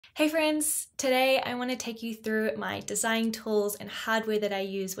Hey friends! Today I want to take you through my design tools and hardware that I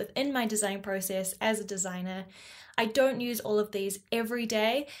use within my design process as a designer. I don't use all of these every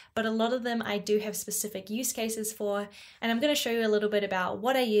day, but a lot of them I do have specific use cases for, and I'm going to show you a little bit about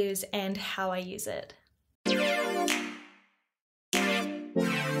what I use and how I use it.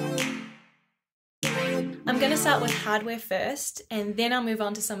 I'm going to start with hardware first, and then I'll move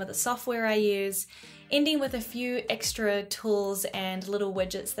on to some of the software I use, ending with a few extra tools and little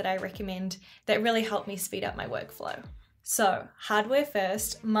widgets that I recommend that really help me speed up my workflow. So, hardware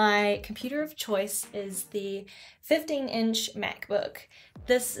first, my computer of choice is the 15-inch MacBook.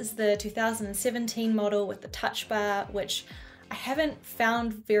 This is the 2017 model with the touch bar, which I haven't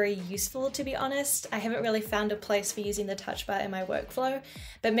found very useful, to be honest. I haven't really found a place for using the touch bar in my workflow,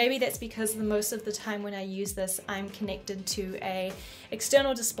 but maybe that's because most of the time when I use this, I'm connected to an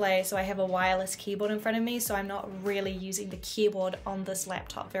external display, so I have a wireless keyboard in front of me, so I'm not really using the keyboard on this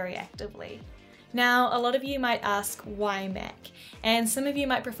laptop very actively. Now, a lot of you might ask, why Mac? And some of you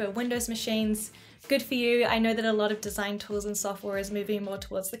might prefer Windows machines. Good for you. I know that a lot of design tools and software is moving more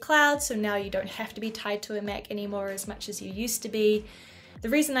towards the cloud, so now you don't have to be tied to a Mac anymore as much as you used to be. The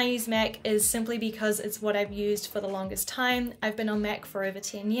reason I use Mac is simply because it's what I've used for the longest time. I've been on Mac for over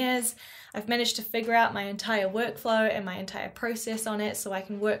 10 years. I've managed to figure out my entire workflow and my entire process on it so I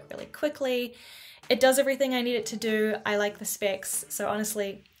can work really quickly. It does everything I need it to do. I like the specs, so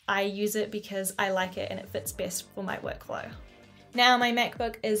honestly, I use it because I like it and it fits best for my workflow. Now, my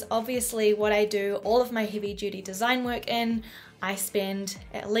MacBook is obviously what I do all of my heavy-duty design work in. I spend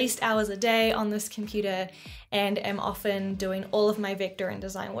at least hours a day on this computer and am often doing all of my vector and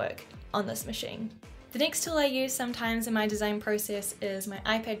design work on this machine. The next tool I use sometimes in my design process is my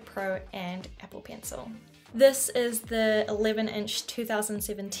iPad Pro and Apple Pencil. This is the 11-inch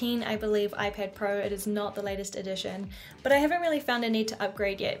 2017, I believe, iPad Pro. It is not the latest edition, but I haven't really found a need to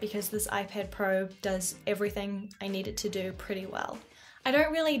upgrade yet because this iPad Pro does everything I need it to do pretty well. I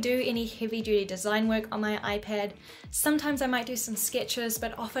don't really do any heavy-duty design work on my iPad. Sometimes I might do some sketches,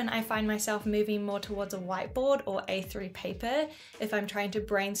 but often I find myself moving more towards a whiteboard or A3 paper if I'm trying to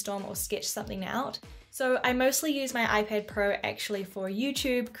brainstorm or sketch something out. So I mostly use my iPad Pro actually for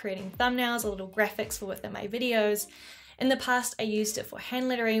YouTube, creating thumbnails or little graphics for within my videos. In the past, I used it for hand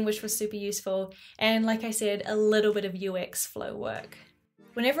lettering, which was super useful, and like I said, a little bit of UX flow work.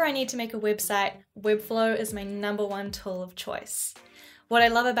 Whenever I need to make a website, Webflow is my #1 tool of choice. What I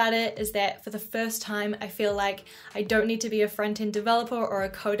love about it is that for the first time, I feel like I don't need to be a front-end developer or a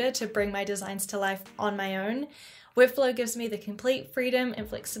coder to bring my designs to life on my own. Webflow gives me the complete freedom and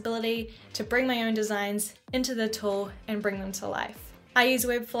flexibility to bring my own designs into the tool and bring them to life. I use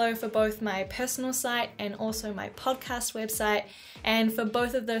Webflow for both my personal site and also my podcast website, and for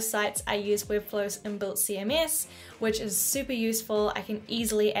both of those sites I use Webflow's inbuilt CMS, which is super useful. I can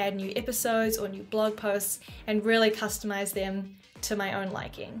easily add new episodes or new blog posts and really customize them to my own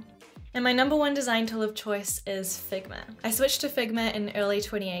liking. And my #1 design tool of choice is Figma. I switched to Figma in early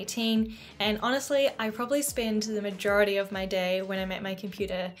 2018, and honestly, I probably spend the majority of my day when I'm at my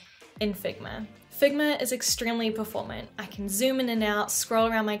computer in Figma. Figma is extremely performant. I can zoom in and out, scroll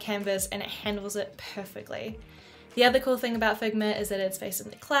around my canvas, and it handles it perfectly. The other cool thing about Figma is that it's based in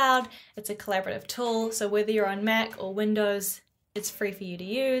the cloud, it's a collaborative tool, so whether you're on Mac or Windows, it's free for you to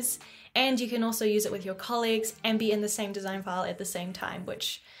use, and you can also use it with your colleagues and be in the same design file at the same time,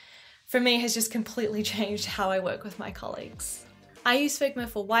 which for me has just completely changed how I work with my colleagues. I use Figma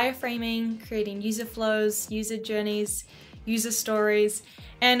for wireframing, creating user flows, user journeys, user stories,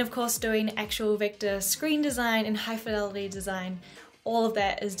 and of course doing actual vector screen design and high fidelity design. All of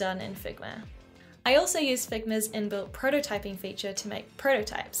that is done in Figma. I also use Figma's inbuilt prototyping feature to make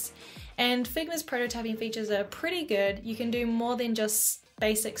prototypes. And Figma's prototyping features are pretty good. You can do more than just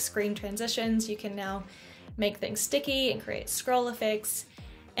basic screen transitions. You can now make things sticky and create scroll effects.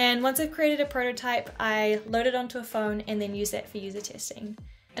 And once I've created a prototype, I load it onto a phone and then use that for user testing.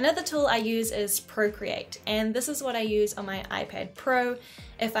 Another tool I use is Procreate, and this is what I use on my iPad Pro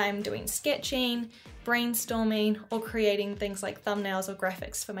if I'm doing sketching, brainstorming, or creating things like thumbnails or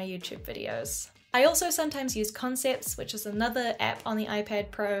graphics for my YouTube videos. I also sometimes use Concepts, which is another app on the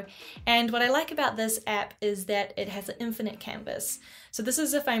iPad Pro, and what I like about this app is that it has an infinite canvas. So this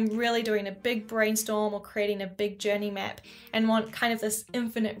is if I'm really doing a big brainstorm or creating a big journey map and want kind of this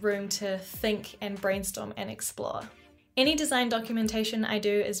infinite room to think and brainstorm and explore. Any design documentation I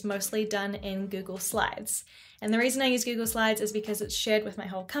do is mostly done in Google Slides. And the reason I use Google Slides is because it's shared with my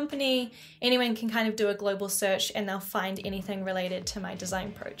whole company. Anyone can kind of do a global search and they'll find anything related to my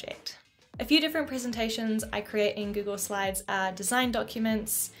design project. A few different presentations I create in Google Slides are design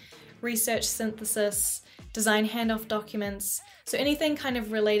documents, research synthesis, design handoff documents, so anything kind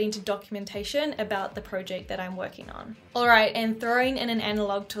of relating to documentation about the project that I'm working on. Alright, and throwing in an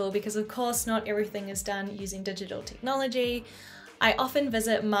analog tool, because of course not everything is done using digital technology. I often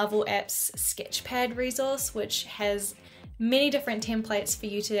visit Marvel App's Sketchpad resource, which has many different templates for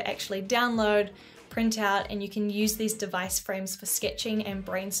you to actually download, print out, and you can use these device frames for sketching and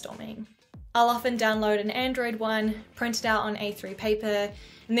brainstorming. I'll often download an Android one, print it out on A3 paper,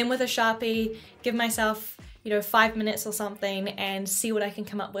 and then with a Sharpie, give myself 5 minutes or something and see what I can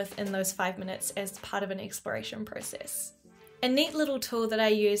come up with in those 5 minutes as part of an exploration process. A neat little tool that I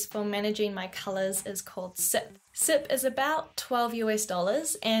use for managing my colors is called Sip. Sip is about $12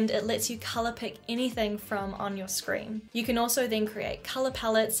 US and it lets you color pick anything from on your screen. You can also then create color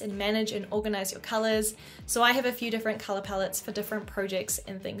palettes and manage and organize your colors. So I have a few different color palettes for different projects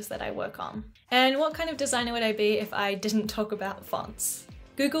and things that I work on. And what kind of designer would I be if I didn't talk about fonts?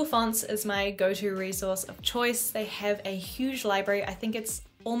 Google Fonts is my go-to resource of choice. They have a huge library. I think it's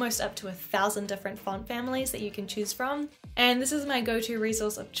almost up to 1,000 different font families that you can choose from. And this is my go-to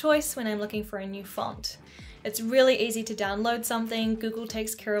resource of choice when I'm looking for a new font. It's really easy to download something. Google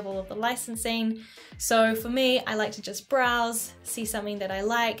takes care of all of the licensing. So for me, I like to just browse, see something that I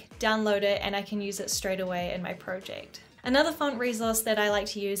like, download it, and I can use it straight away in my project. Another font resource that I like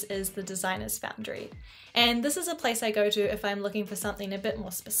to use is the Designer's Foundry. And this is a place I go to if I'm looking for something a bit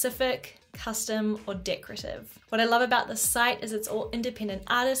more specific, custom, or decorative. What I love about this site is it's all independent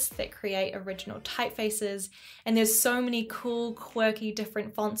artists that create original typefaces, and there's so many cool, quirky,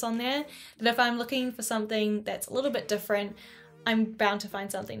 different fonts on there that if I'm looking for something that's a little bit different, I'm bound to find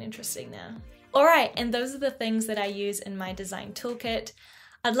something interesting there. Alright, and those are the things that I use in my design toolkit.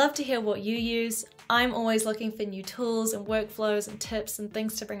 I'd love to hear what you use. I'm always looking for new tools and workflows and tips and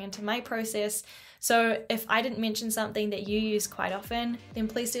things to bring into my process. So if I didn't mention something that you use quite often, then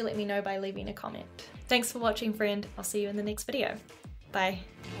please do let me know by leaving a comment. Thanks for watching, friend. I'll see you in the next video. Bye.